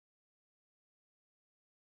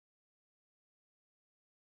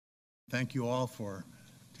Thank you all for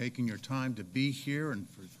taking your time to be here, and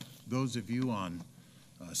for those of you on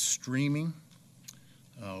streaming.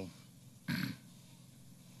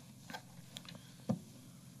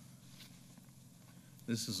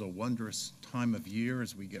 This is a wondrous time of year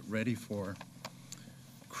as we get ready for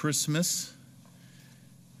Christmas.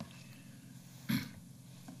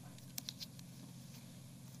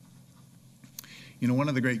 You know, one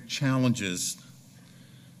of the great challenges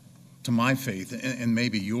to my faith, and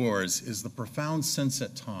maybe yours, is the profound sense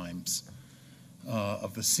at times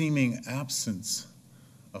of the seeming absence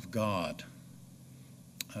of God.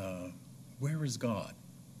 Where is God?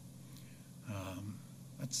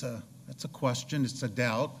 That's a question, it's a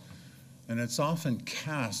doubt, and it's often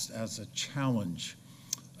cast as a challenge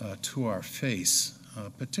to our face,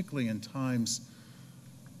 particularly in times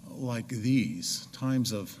like these,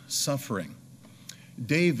 times of suffering.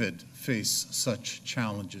 David faced such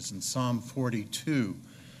challenges. In Psalm 42,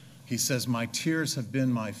 he says, "My tears have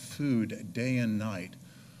been my food day and night,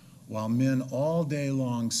 while men all day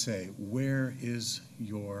long say, 'Where is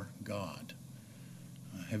your God?'"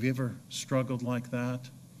 Have you ever struggled like that?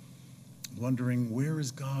 Wondering, where is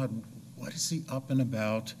God? What is he up and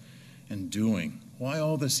about and doing? Why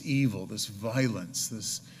all this evil, this violence,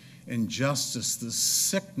 this injustice, this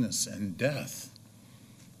sickness and death?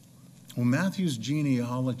 Well, Matthew's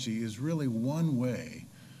genealogy is really one way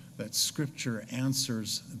that Scripture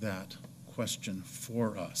answers that question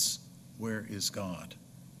for us. Where is God?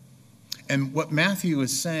 And what Matthew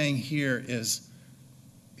is saying here is,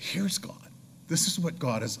 here's God. This is what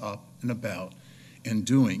God is up and about and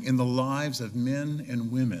doing in the lives of men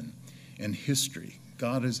and women in history.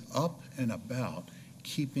 God is up and about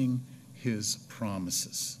keeping his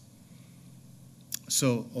promises.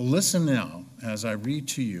 So listen now as I read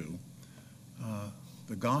to you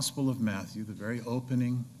the Gospel of Matthew, the very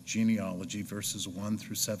opening genealogy, verses 1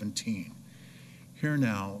 through 17. Hear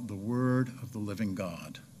now the word of the living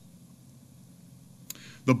God.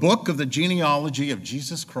 The book of the genealogy of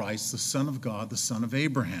Jesus Christ, the Son of God, the son of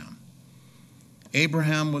Abraham.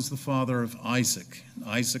 Abraham was the father of Isaac, and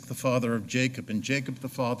Isaac the father of Jacob, and Jacob the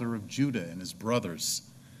father of Judah and his brothers,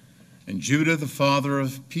 and Judah the father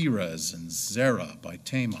of Perez and Zerah by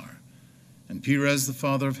Tamar, and Perez the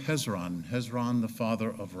father of Hezron, and Hezron the father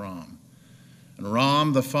of Ram, and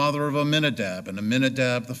Ram the father of Amminadab, and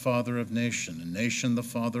Amminadab the father of Nahshon, and Nahshon the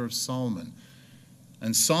father of Salmon,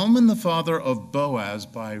 and Salmon the father of Boaz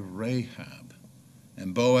by Rahab,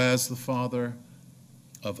 and Boaz the father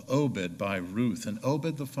of Obed by Ruth, and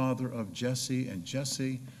Obed the father of Jesse, and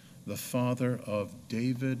Jesse the father of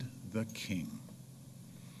David the king.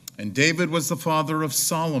 And David was the father of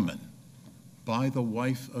Solomon by the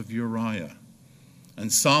wife of Uriah,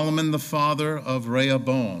 and Solomon the father of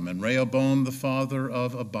Rehoboam, and Rehoboam the father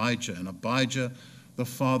of Abijah, and Abijah the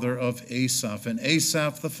father of Asaph, and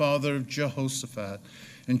Asaph the father of Jehoshaphat,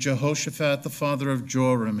 and Jehoshaphat the father of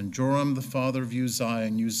Joram, and Joram the father of Uzziah,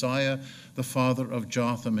 and Uzziah the father of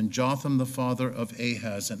Jotham, and Jotham the father of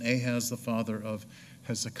Ahaz, and Ahaz the father of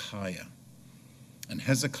Hezekiah, and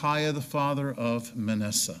Hezekiah the father of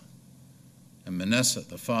Manasseh, and Manasseh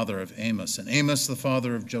the father of Amos, and Amos the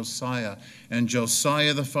father of Josiah, and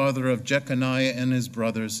Josiah the father of Jeconiah and his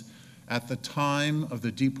brothers, at the time of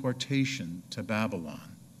the deportation to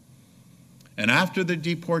Babylon. And after the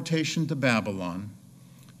deportation to Babylon,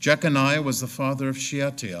 Jeconiah was the father of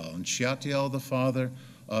Shealtiel, and Shealtiel the father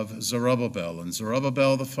of Zerubbabel, and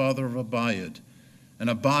Zerubbabel the father of Abiud, and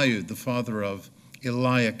Abiud the father of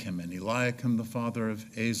Eliakim, and Eliakim the father of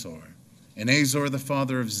Azor, and Azor the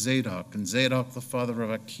father of Zadok, and Zadok the father of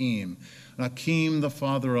Achim, and Achim the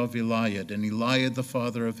father of Eliad, and Eliad the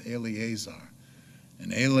father of Eleazar,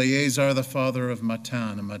 and Eleazar the father of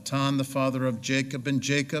Matan, and Matan the father of Jacob, and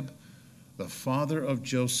Jacob the father of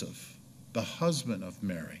Joseph, the husband of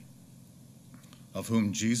Mary, of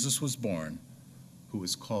whom Jesus was born, who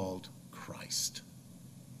is called Christ.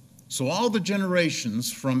 So all the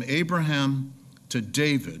generations from Abraham to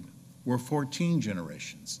David were 14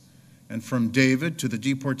 generations, and from David to the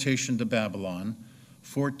deportation to Babylon,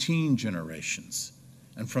 14 generations,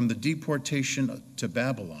 and from the deportation to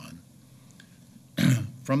Babylon,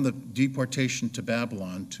 from the deportation to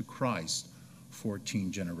Babylon to Christ,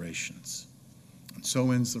 14 generations. And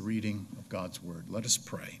so ends the reading of God's word. Let us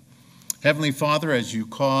pray. Heavenly Father, as you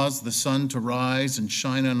cause the sun to rise and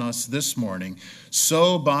shine on us this morning,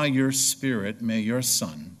 so by your Spirit may your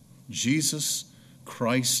Son, Jesus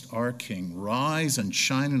Christ our King, rise and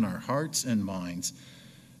shine in our hearts and minds,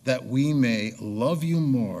 that we may love you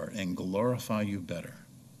more and glorify you better.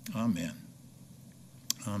 Amen.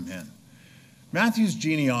 Amen. Matthew's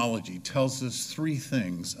genealogy tells us three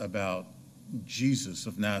things about Jesus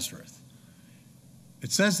of Nazareth.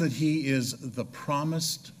 It says that he is the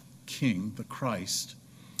promised king, the Christ.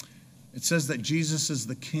 It says that Jesus is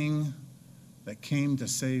the king that came to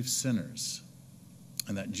save sinners,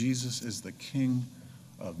 and that Jesus is the king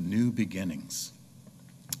of new beginnings.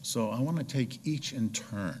 So I want to take each in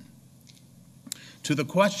turn. To the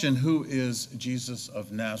question, who is Jesus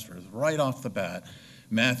of Nazareth? Right off the bat,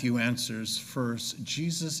 Matthew answers first,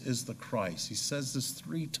 Jesus is the Christ. He says this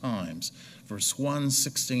 3 times, verse 1,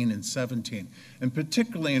 16, and 17. And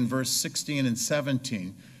particularly in verse 16 and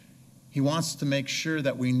 17, he wants to make sure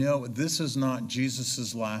that we know this is not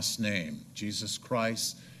Jesus' last name. Jesus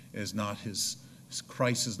Christ is not his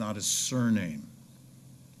surname.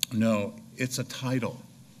 No, it's a title.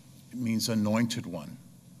 It means anointed one.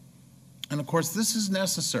 And of course, this is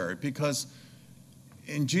necessary because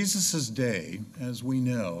in Jesus' day, as we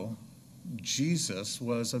know, Jesus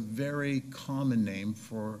was a very common name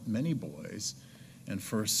for many boys in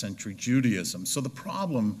first century Judaism. So the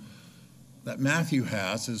problem that Matthew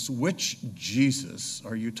has is, which Jesus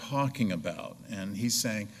are you talking about? And he's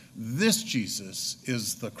saying, this Jesus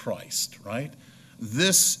is the Christ, right?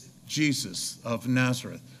 This Jesus of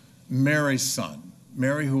Nazareth, Mary's son,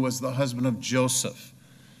 Mary who was the husband of Joseph.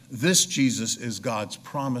 This Jesus is God's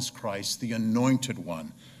promised Christ, the anointed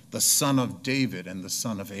one, the son of David and the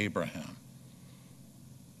son of Abraham.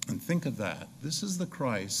 And think of that. This is the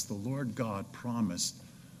Christ the Lord God promised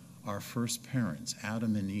our first parents,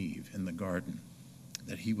 Adam and Eve, in the garden,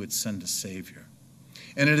 that he would send a Savior.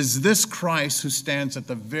 And it is this Christ who stands at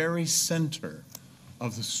the very center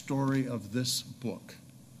of the story of this book.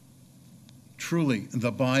 Truly,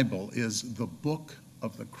 the Bible is the book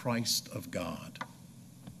of the Christ of God.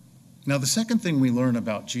 Now, the second thing we learn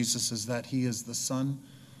about Jesus is that he is the son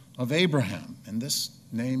of Abraham. And this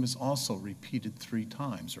name is also repeated 3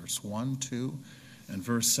 times, verse 1, 2, and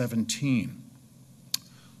verse 17.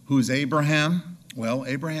 Who is Abraham? Well,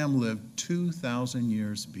 Abraham lived 2,000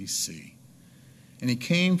 years BC. And he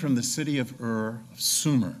came from the city of Ur of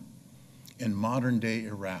Sumer in modern-day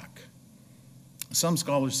Iraq. Some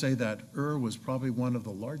scholars say that Ur was probably one of the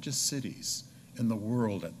largest cities in the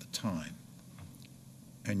world at the time.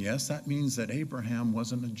 And yes, that means that Abraham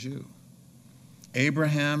wasn't a Jew.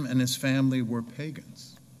 Abraham and his family were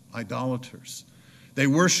pagans, idolaters. They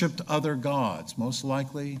worshiped other gods, most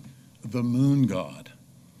likely the moon god.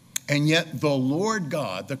 And yet the Lord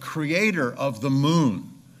God, the creator of the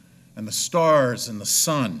moon and the stars and the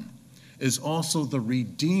sun, is also the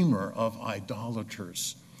redeemer of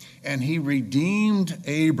idolaters. And he redeemed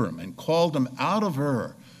Abram and called him out of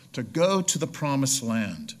Ur to go to the promised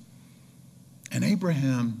land. And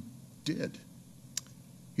Abraham did.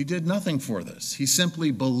 He did nothing for this. He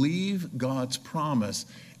simply believed God's promise,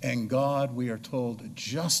 and God, we are told,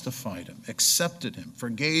 justified him, accepted him,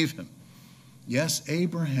 forgave him. Yes,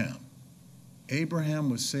 Abraham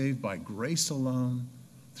was saved by grace alone,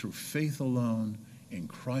 through faith alone, in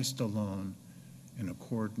Christ alone, in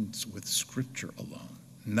accordance with Scripture alone.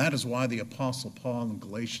 And that is why the Apostle Paul in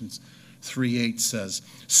Galatians 3:8 says,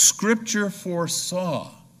 Scripture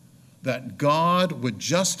foresaw that God would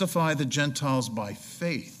justify the Gentiles by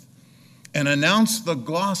faith and announce the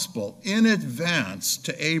gospel in advance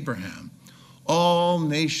to Abraham. All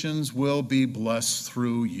nations will be blessed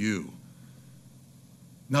through you.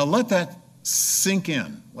 Now let that sink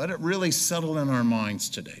in. Let it really settle in our minds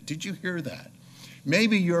today. Did you hear that?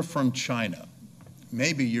 Maybe you're from China.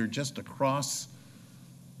 Maybe you're just across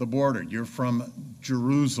the border. You're from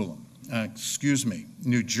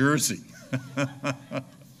New Jersey.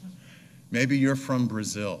 Maybe you're from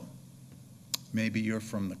Brazil. Maybe you're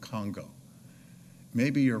from the Congo.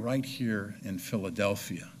 Maybe you're right here in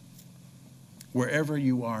Philadelphia. Wherever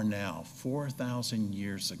you are now, 4,000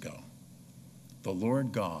 years ago, the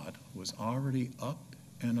Lord God was already up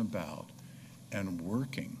and about and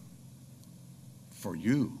working for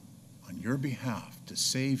you on your behalf to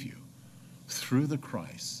save you through the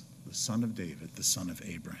Christ, the son of David, the son of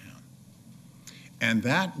Abraham. And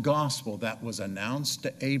that gospel that was announced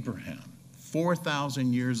to Abraham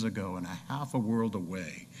 4,000 years ago and a half a world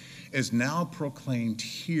away is now proclaimed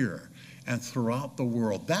here and throughout the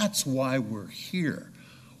world. That's why we're here.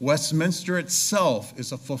 Westminster itself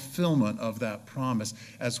is a fulfillment of that promise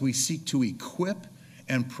as we seek to equip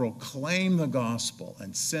and proclaim the gospel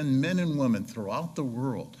and send men and women throughout the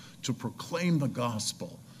world to proclaim the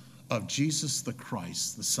gospel of Jesus the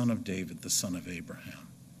Christ, the son of David, the son of Abraham.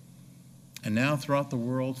 And now throughout the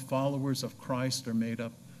world, followers of Christ are made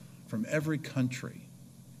up from every country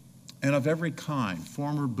and of every kind,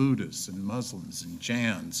 former Buddhists and Muslims and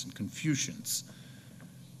Jains and Confucians,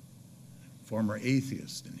 former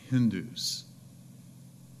atheists and Hindus.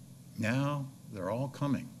 Now they're all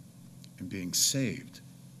coming and being saved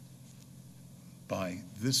by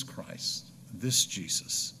this Christ, this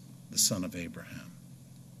Jesus, the son of Abraham.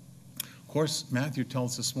 Of course, Matthew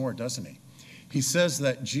tells us more, doesn't he? He says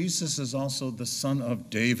that Jesus is also the son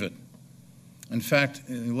of David. In fact,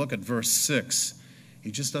 you look at verse 6,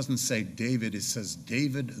 he just doesn't say David, he says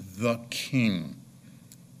David the king.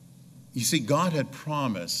 You see, God had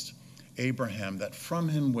promised Abraham that from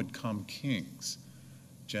him would come kings,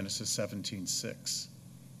 Genesis 17:6.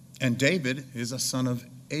 And David is a son of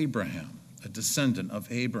Abraham, a descendant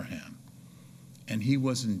of Abraham. And he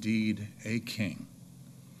was indeed a king.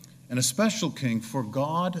 And a special king, for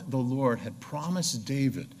God the Lord had promised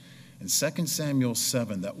David in 2 Samuel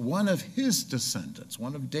 7 that one of his descendants,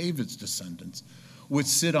 one of David's descendants, would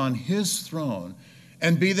sit on his throne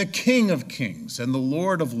and be the King of kings and the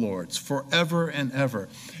Lord of lords forever and ever.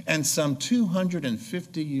 And some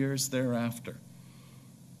 250 years thereafter,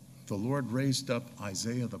 the Lord raised up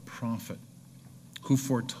Isaiah the prophet, who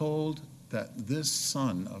foretold that this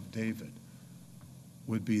son of David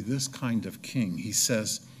would be this kind of king. He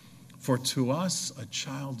says, "For to us a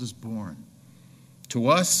child is born, to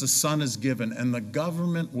us a son is given, and the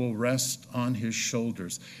government will rest on his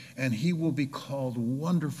shoulders, and he will be called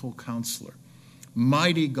Wonderful Counselor,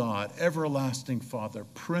 Mighty God, Everlasting Father,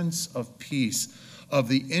 Prince of Peace. Of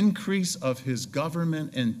the increase of his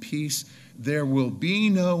government and peace there will be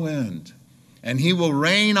no end. And he will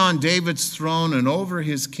reign on David's throne and over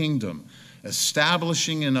his kingdom,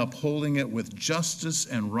 establishing and upholding it with justice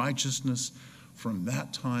and righteousness from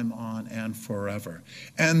that time on and forever.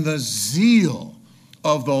 And the zeal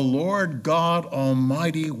of the Lord God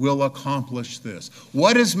Almighty will accomplish this."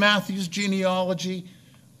 What is Matthew's genealogy?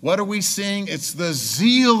 What are we seeing? It's the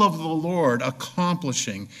zeal of the Lord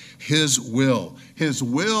accomplishing his will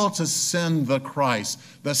to send the Christ,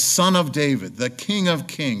 the son of David, the King of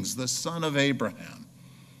kings, the son of Abraham.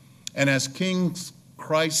 And as King,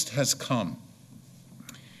 Christ has come,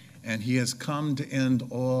 and he has come to end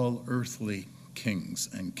all earthly kings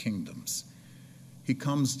and kingdoms. He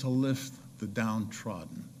comes to lift the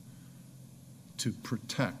downtrodden, to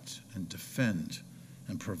protect and defend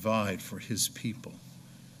and provide for his people.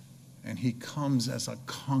 And he comes as a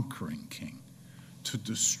conquering king to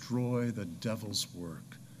destroy the devil's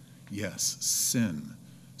work. Yes, sin,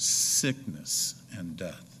 sickness, and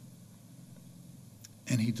death.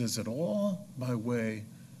 And he does it all by way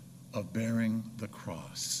of bearing the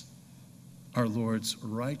cross. Our Lord's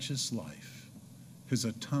righteous life, his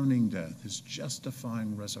atoning death, his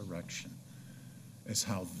justifying resurrection is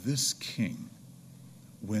how this king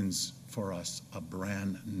wins for us a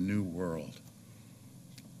brand new world.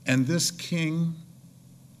 And this king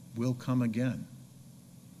will come again.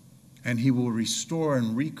 And he will restore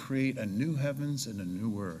and recreate a new heavens and a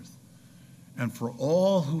new earth. And for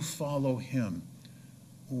all who follow him,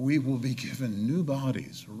 we will be given new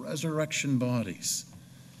bodies, resurrection bodies.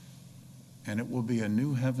 And it will be a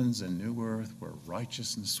new heavens and new earth where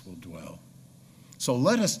righteousness will dwell. So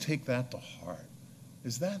let us take that to heart.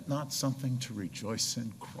 Is that not something to rejoice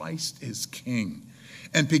in? Christ is king.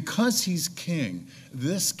 And because he's king,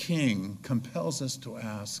 this king compels us to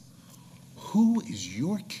ask, who is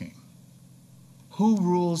your king? Who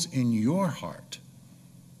rules in your heart?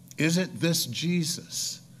 Is it this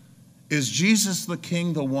Jesus? Is Jesus the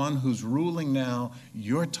king, the one who's ruling now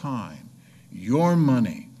your time, your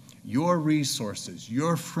money, your resources,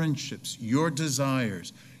 your friendships, your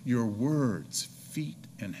desires, your words, feet,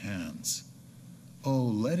 and hands? Oh,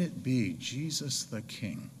 let it be Jesus the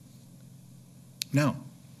King. Now,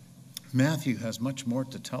 Matthew has much more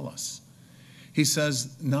to tell us. He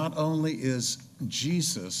says not only is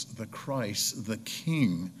Jesus the Christ, the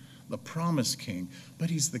King, the promised King,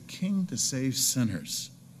 but he's the King to save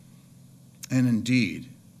sinners. And indeed,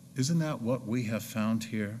 isn't that what we have found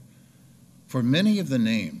here? For many of the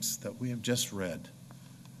names that we have just read,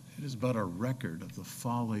 it is but a record of the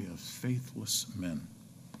folly of faithless men.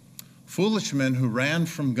 Foolish men who ran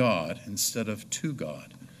from God instead of to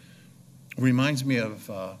God. Reminds me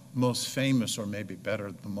of most famous, or maybe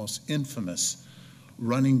better, the most infamous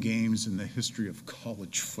running games in the history of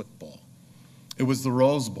college football. It was the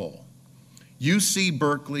Rose Bowl. UC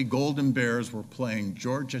Berkeley Golden Bears were playing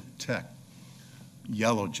Georgia Tech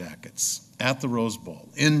Yellow Jackets at the Rose Bowl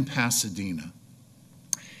in Pasadena.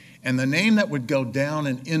 And the name that would go down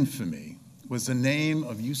in infamy was the name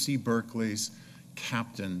of UC Berkeley's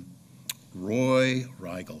captain, Roy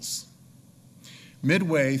Riegels.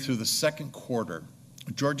 Midway through the second quarter,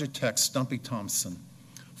 Georgia Tech's Stumpy Thompson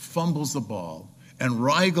fumbles the ball, and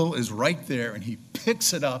Riegel is right there, and he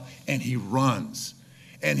picks it up, and he runs.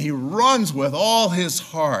 and he runs with all his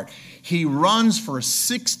heart. He runs for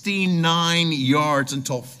 69 yards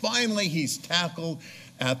until finally he's tackled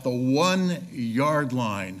at the 1 yard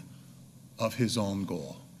line of his own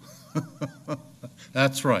goal.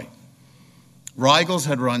 That's right. Riegels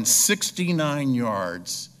had run 69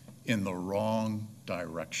 yards in the wrong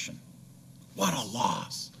direction. What a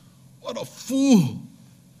loss. What a fool.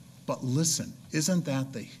 But listen, isn't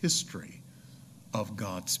that the history of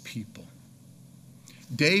God's people?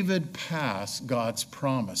 David passed God's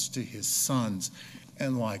promise to his sons,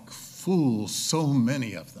 and like fools, so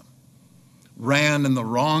many of them ran in the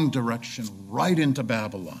wrong direction right into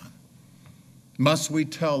Babylon. Must we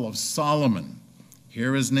tell of Solomon?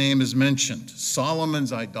 Here his name is mentioned.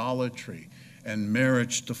 Solomon's idolatry and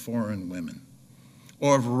marriage to foreign women.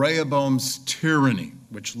 Or of Rehoboam's tyranny,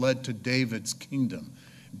 which led to David's kingdom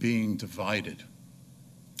being divided.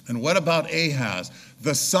 And what about Ahaz,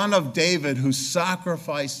 the son of David, who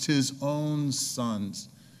sacrificed his own sons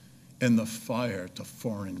in the fire to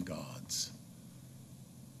foreign gods?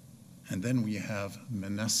 And then we have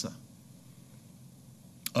Manasseh.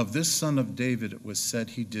 Of this son of David, it was said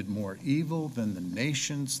he did more evil than the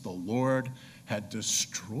nations the Lord had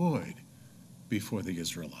destroyed before the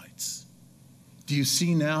Israelites. Do you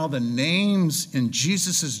see now the names in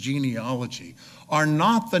Jesus' genealogy are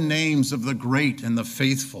not the names of the great and the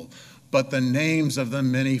faithful, but the names of the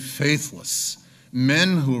many faithless,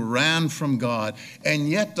 men who ran from God. And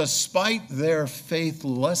yet, despite their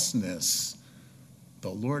faithlessness, the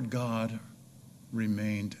Lord God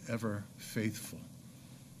remained ever faithful.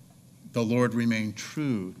 The Lord remained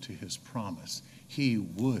true to his promise. He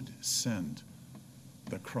would send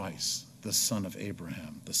the Christ, the son of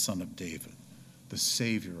Abraham, the son of David, the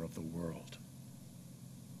Savior of the world.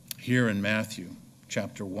 Here in Matthew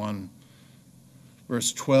chapter 1,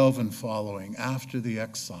 verse 12 and following, after the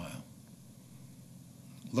exile,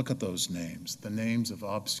 look at those names, the names of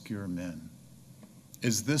obscure men.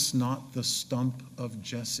 Is this not the stump of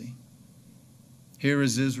Jesse? Here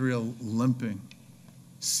is Israel limping,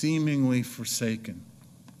 seemingly forsaken.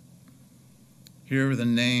 Here are the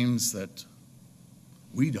names that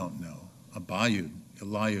we don't know: Abiud,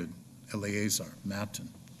 Eliud, Eleazar, Matan,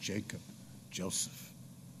 Jacob, Joseph.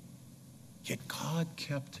 Yet God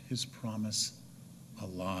kept his promise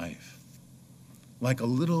alive. Like a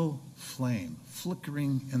little flame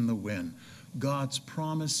flickering in the wind, God's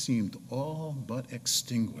promise seemed all but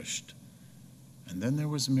extinguished. And then there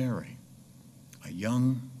was Mary, a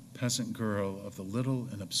young peasant girl of the little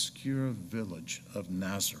and obscure village of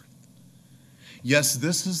Nazareth. Yes,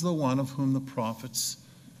 this is the one of whom the prophets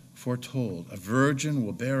foretold. A virgin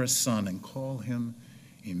will bear a son and call him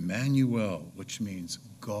Emmanuel, which means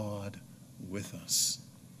God with us.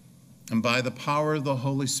 And by the power of the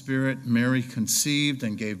Holy Spirit, Mary conceived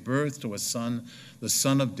and gave birth to a son, the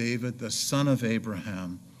son of David, the son of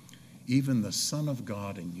Abraham, even the Son of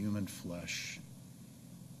God in human flesh.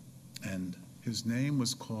 And his name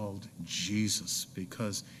was called Jesus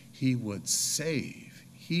because he would save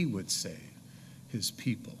his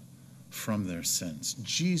people from their sins.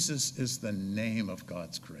 Jesus is the name of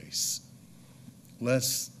God's grace.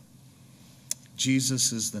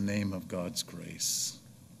 Jesus is the name of God's grace.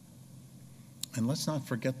 And let's not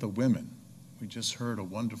forget the women. We just heard a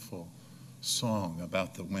wonderful song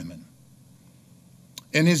about the women.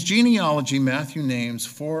 In his genealogy, Matthew names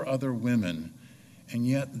 4 other women, and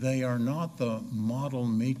yet they are not the model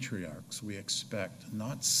matriarchs we expect.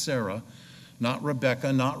 Not Sarah, not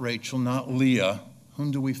Rebecca, not Rachel, not Leah.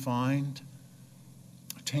 Whom do we find?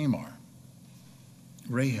 Tamar,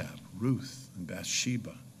 Rahab, Ruth, and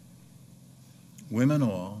Bathsheba. Women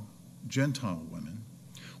all, Gentile women,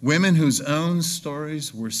 women whose own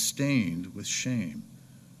stories were stained with shame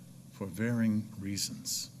for varying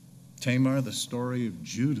reasons. Tamar, the story of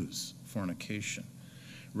Judah's fornication.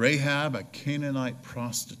 Rahab, a Canaanite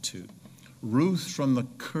prostitute. Ruth from the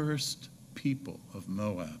cursed people of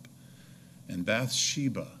Moab. And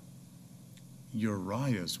Bathsheba,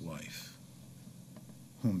 Uriah's wife,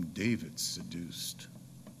 whom David seduced.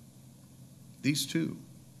 These two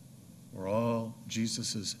were all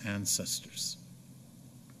Jesus' ancestors.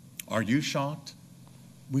 Are you shocked?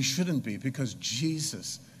 We shouldn't be, because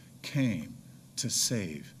Jesus came to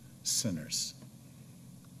save sinners.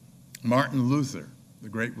 Martin Luther, the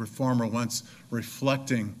great reformer, once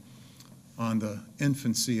reflecting on the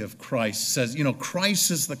infancy of Christ, says,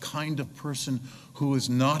 Christ is the kind of person who is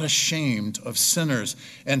not ashamed of sinners.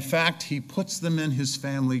 In fact, he puts them in his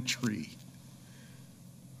family tree.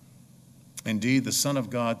 Indeed, the Son of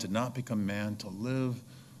God did not become man to live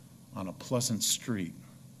on a pleasant street.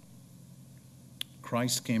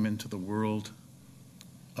 Christ came into the world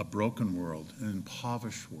a broken world, an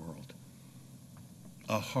impoverished world,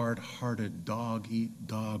 a hard-hearted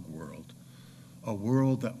dog-eat-dog world, a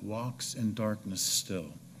world that walks in darkness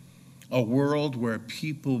still, a world where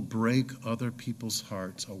people break other people's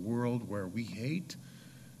hearts, a world where we hate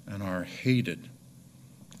and are hated.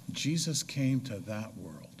 Jesus came to that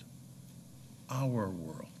world, our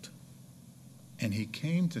world, and he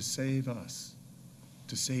came to save us,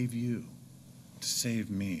 to save you, to save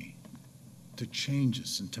me, to change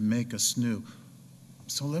us and to make us new.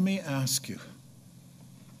 So let me ask you,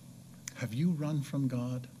 have you run from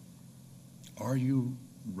God? Are you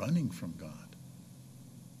running from God?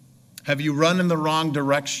 Have you run in the wrong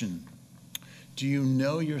direction? Do you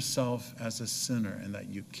know yourself as a sinner and that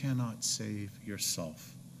you cannot save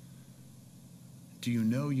yourself? Do you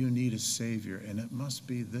know you need a Savior, and it must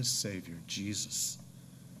be this Savior, Jesus?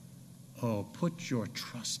 Oh, put your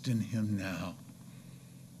trust in him now.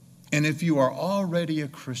 And if you are already a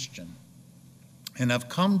Christian and have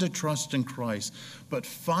come to trust in Christ, but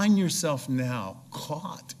find yourself now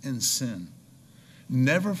caught in sin,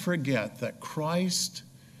 never forget that Christ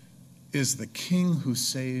is the King who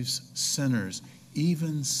saves sinners,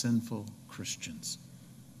 even sinful Christians.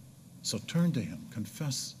 So turn to him,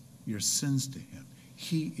 confess your sins to him.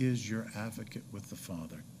 He is your advocate with the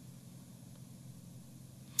Father.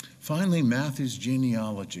 Finally, Matthew's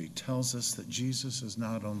genealogy tells us that Jesus is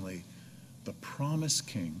not only the promised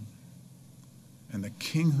King and the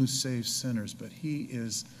King who saves sinners, but he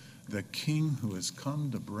is the King who has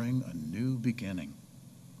come to bring a new beginning.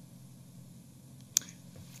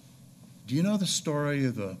 Do you know the story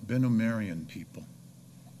of the Seminary people?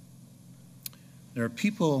 There are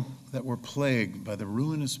people that were plagued by the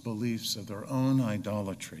ruinous beliefs of their own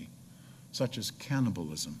idolatry, such as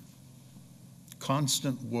cannibalism,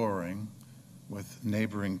 constant warring with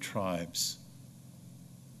neighboring tribes.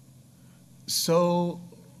 So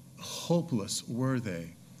hopeless were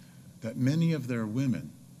they that many of their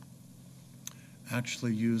women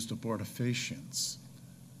actually used abortifacients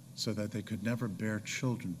so that they could never bear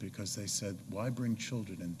children, because they said, why bring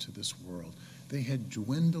children into this world? They had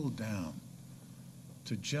dwindled down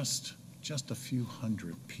to just a few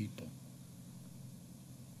hundred people.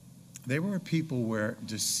 They were a people where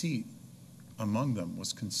deceit among them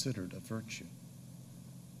was considered a virtue.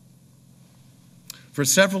 For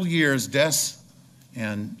several years, Des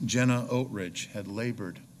and Jenna Oatridge had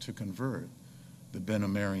labored to convert the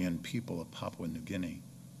Benomarian people of Papua New Guinea.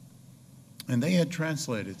 And they had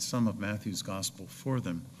translated some of Matthew's gospel for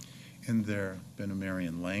them in their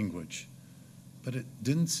Benomarian language. But it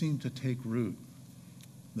didn't seem to take root.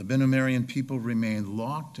 The Benomarian people remained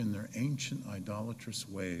locked in their ancient idolatrous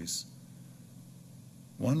ways.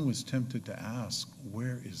 One was tempted to ask,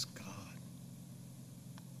 where is God?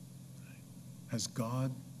 Has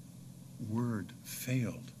God's word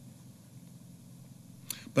failed?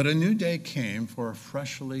 But a new day came for a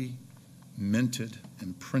freshly minted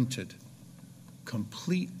and printed,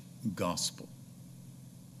 complete gospel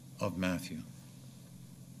of Matthew.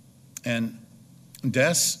 And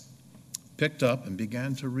Des picked up and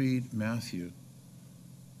began to read Matthew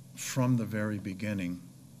from the very beginning.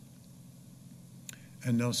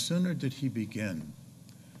 And no sooner did he begin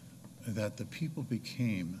that the people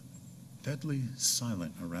became deadly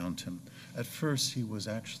silent around him. At first, he was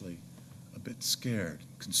actually a bit scared,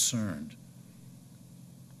 concerned.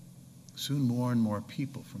 Soon more and more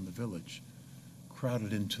people from the village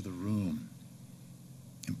crowded into the room,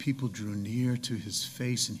 and people drew near to his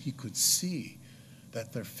face, and he could see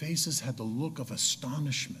that their faces had the look of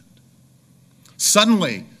astonishment.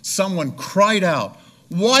 Suddenly, someone cried out,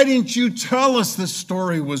 "Why didn't you tell us this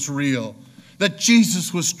story was real, that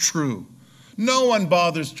Jesus was true? No one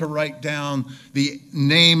bothers to write down the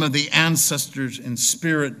name of the ancestors and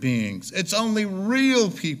spirit beings. It's only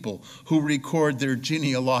real people who record their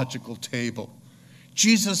genealogical table.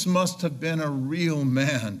 Jesus must have been a real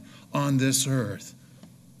man on this earth."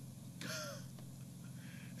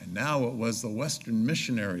 And now it was the Western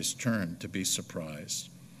missionaries' turn to be surprised.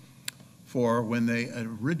 For when they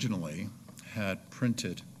originally had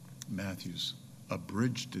printed Matthew's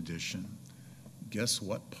abridged edition, guess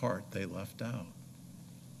what part they left out?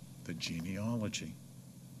 The genealogy.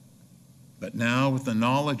 But now, with the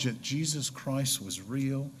knowledge that Jesus Christ was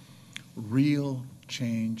real, real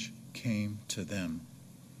change came to them.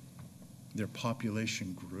 Their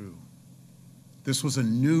population grew. This was a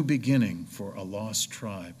new beginning for a lost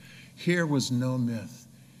tribe. Here was no myth.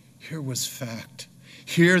 Here was fact.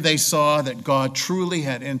 Here they saw that God truly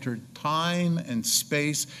had entered time and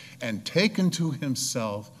space and taken to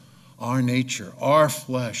himself our nature, our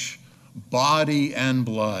flesh, body and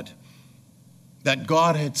blood. That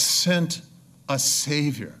God had sent a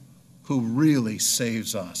Savior who really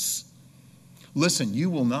saves us. Listen, you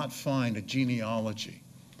will not find a genealogy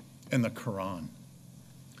in the Quran.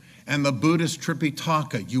 And the Buddhist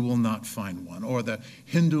Tripitaka, you will not find one, or the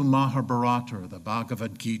Hindu Mahabharata or the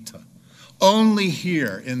Bhagavad Gita. Only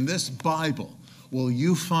here in this Bible will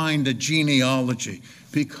you find a genealogy,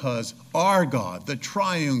 because our God, the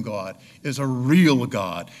triune God, is a real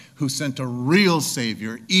God who sent a real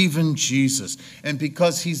Savior, even Jesus. And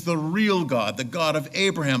because he's the real God, the God of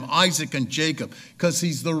Abraham, Isaac, and Jacob, because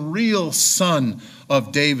he's the real son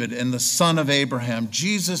of David and the son of Abraham,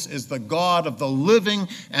 Jesus is the God of the living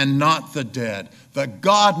and not the dead, the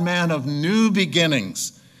God-man of new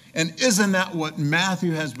beginnings. And isn't that what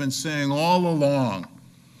Matthew has been saying all along?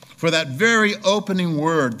 For that very opening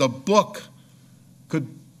word, the book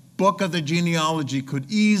of the genealogy could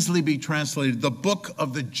easily be translated, the book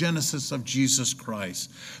of the Genesis of Jesus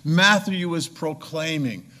Christ. Matthew is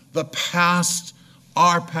proclaiming the past,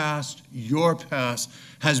 our past, your past,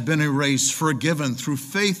 has been erased, forgiven through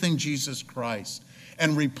faith in Jesus Christ,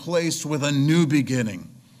 and replaced with a new beginning.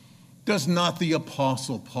 Does not the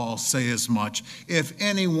Apostle Paul say as much? If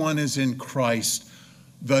anyone is in Christ,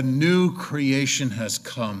 the new creation has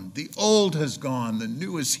come. The old has gone. The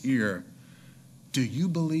new is here. Do you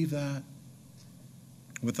believe that?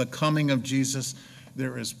 With the coming of Jesus,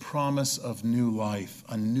 there is promise of new life,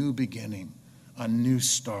 a new beginning, a new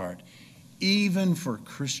start, even for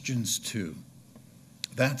Christians too.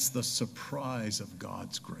 That's the surprise of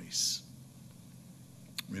God's grace.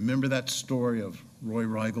 Remember that story of Roy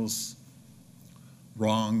Reigel's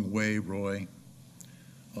Wrong Way, Roy?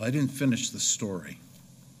 Well, I didn't finish the story.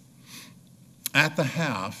 At the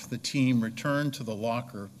half, the team returned to the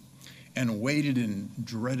locker and waited in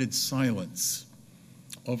dreaded silence.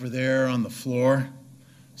 Over there on the floor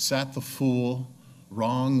sat the fool,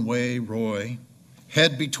 Wrong Way Roy,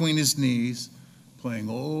 head between his knees, playing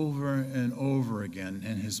over and over again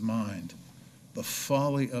in his mind the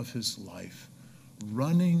folly of his life,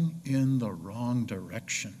 running in the wrong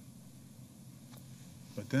direction.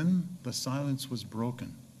 But then the silence was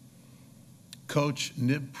broken. Coach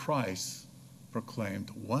Nib Price proclaimed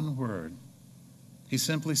one word. He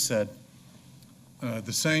simply said,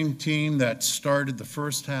 the same team that started the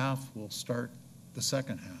first half will start the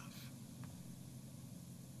second half.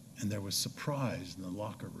 And there was surprise in the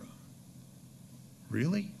locker room.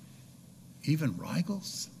 Really? Even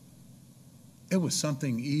Reigels? It was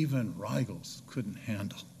something even Reigels couldn't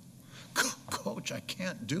handle. Coach, I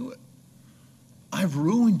can't do it. I've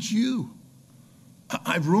ruined you.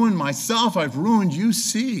 I've ruined myself. I've ruined you,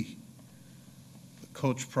 see.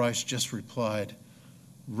 Coach Price just replied,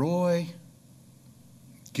 Roy,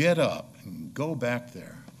 get up and go back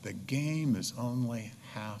there. The game is only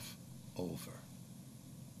half over.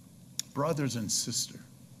 Brothers and sisters,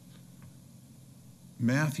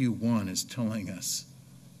 Matthew 1 is telling us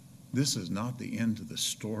this is not the end of the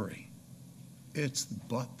story. It's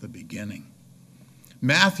but the beginning.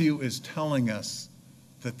 Matthew is telling us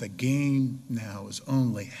that the game now is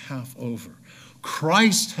only half over.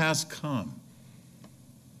 Christ has come.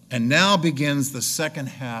 And now begins the second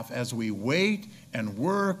half as we wait and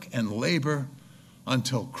work and labor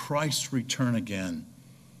until Christ's return again.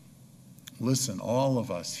 Listen, all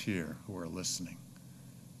of us here who are listening,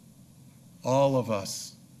 all of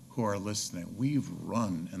us who are listening, we've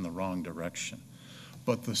run in the wrong direction.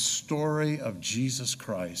 But the story of Jesus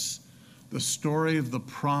Christ, the story of the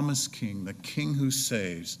promised King, the King who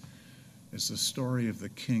saves, is the story of the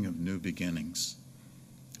King of new beginnings.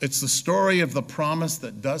 It's the story of the promise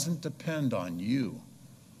that doesn't depend on you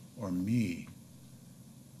or me.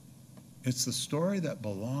 It's the story that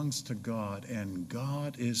belongs to God, and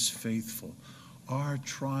God is faithful. Our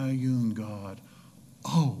triune God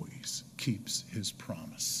always keeps his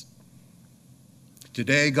promise.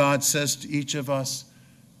 Today, God says to each of us,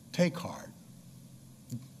 take heart.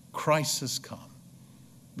 Christ has come.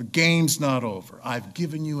 The game's not over. I've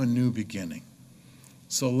given you a new beginning.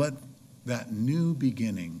 So let that new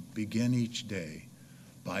beginning begin each day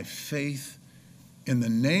by faith in the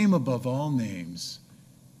name above all names,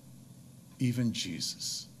 even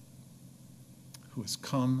Jesus, who has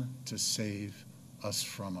come to save us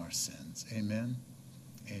from our sins. Amen.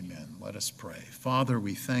 Amen. Let us pray. Father,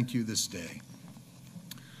 we thank you this day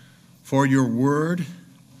for your word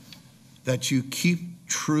that you keep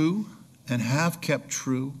true and have kept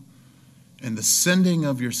true in the sending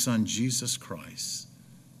of your Son, Jesus Christ,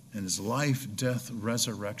 and his life, death,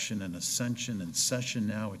 resurrection, and ascension and session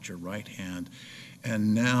now at your right hand.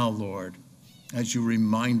 And now, Lord, as you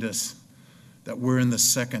remind us that we're in the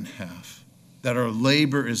second half, that our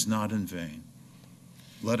labor is not in vain,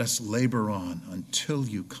 let us labor on until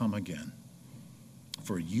you come again.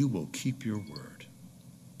 for you will keep your word.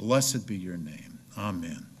 Blessed be your name.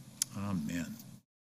 Amen. Amen.